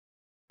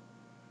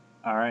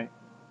All right,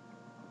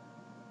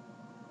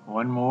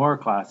 one more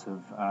class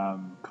of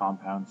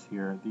compounds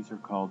here. These are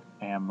called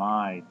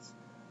amides.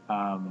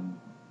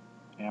 Um,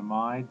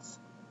 amides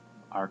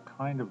are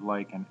kind of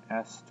like an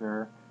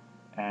ester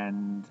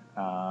and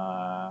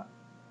an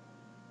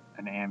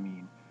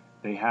amine.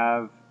 They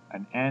have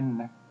an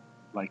N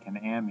like an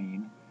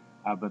amine,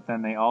 but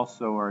then they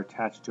also are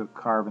attached to a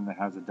carbon that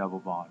has a double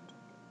bond.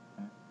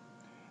 Okay?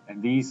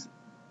 And these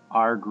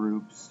R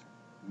groups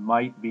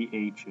might be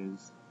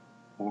H's,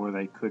 or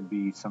they could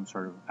be some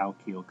sort of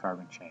alkyl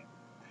carbon chain.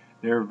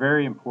 They're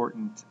very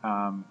important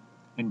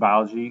in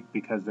biology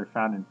because they're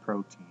found in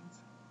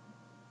proteins.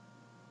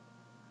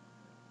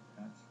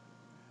 Yes.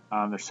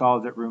 They're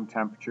solids at room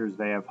temperatures.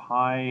 They have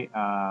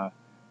high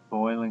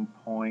boiling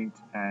point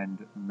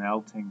and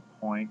melting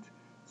point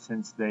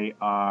since they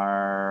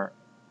are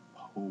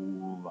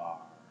polar.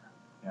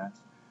 Yes.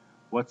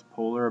 What's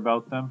polar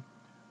about them?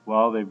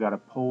 Well, they've got a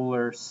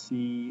polar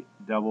C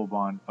double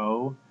bond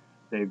O.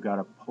 They've got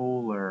a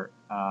polar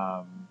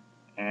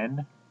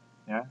N.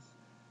 Yes.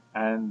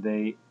 And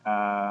they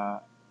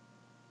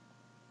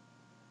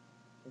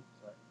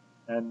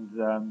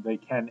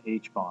can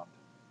H bond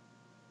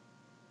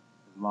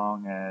as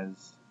long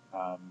as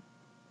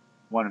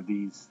one of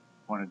these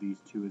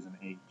two is an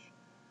H.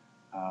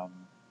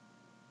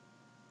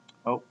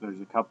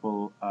 There's a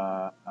couple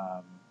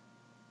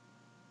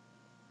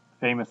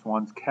famous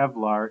ones.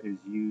 Kevlar is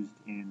used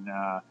in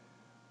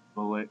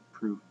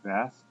bulletproof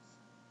vests.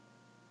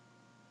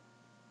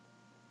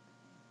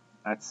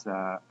 That's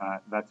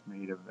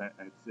made of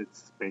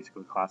it's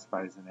basically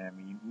classified as an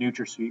amine.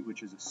 NutraSweet,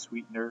 which is a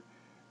sweetener.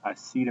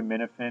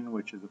 Acetaminophen,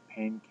 which is a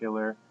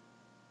painkiller.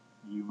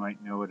 You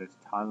might know it as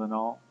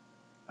Tylenol.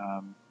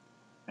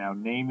 Now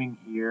naming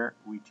here,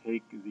 we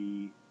take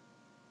the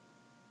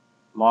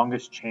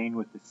longest chain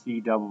with the C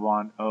double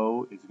bond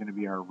O is going to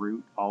be our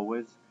root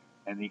always,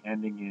 and the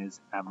ending is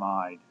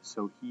amide.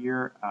 So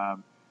here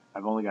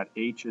I've only got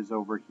H's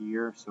over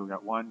here, so we've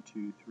got 1,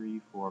 2,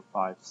 3, 4,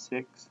 5,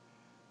 6.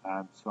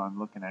 So I'm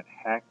looking at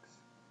hex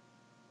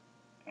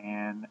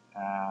and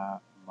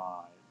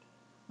amide.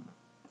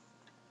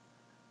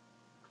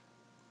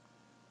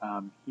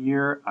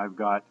 Here I've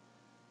got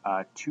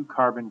 2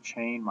 carbon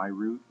chain. My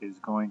root is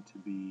going to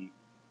be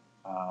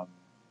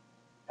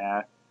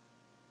F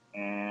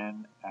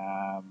and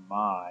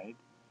amide,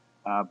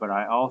 but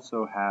I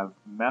also have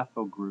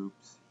methyl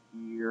groups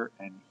here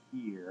and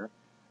here.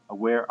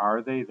 Where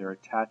are they? They're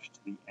attached to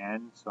the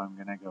N, so I'm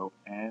going to go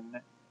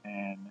N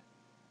and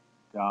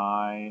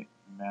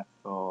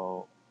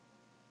dimethyl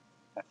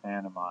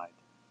ethanamide.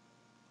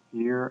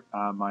 Here,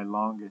 my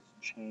longest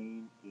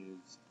chain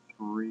is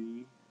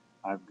 3.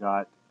 I've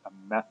got a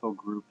methyl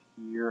group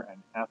here,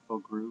 an ethyl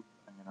group.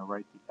 I'm going to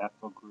write the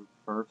ethyl group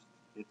first.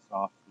 It's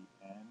off the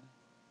N.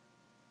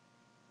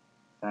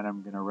 Then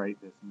I'm going to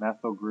write this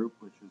methyl group,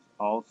 which is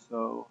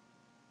also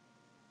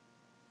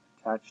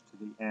attached to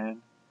the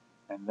N.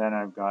 And then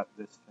I've got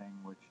this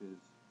thing, which is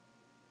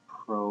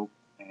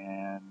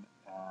propanamide.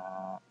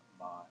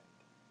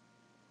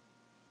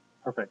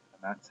 Perfect,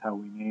 and that's how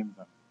we name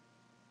them.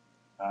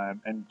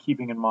 And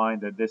keeping in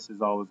mind that this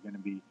is always going to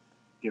be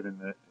given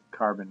the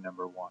carbon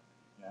number 1.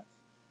 Yes.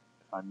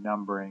 If I'm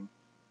numbering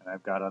and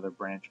I've got other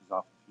branches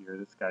off of here,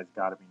 this guy's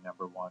got to be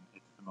number 1.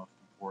 It's the most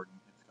important.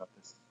 It's got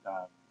this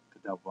the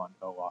double bond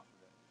O off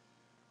of it.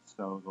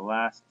 So the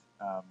last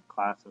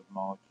class of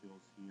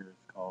molecules here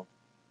is called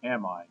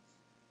amides.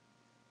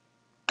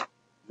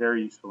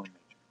 Very useful in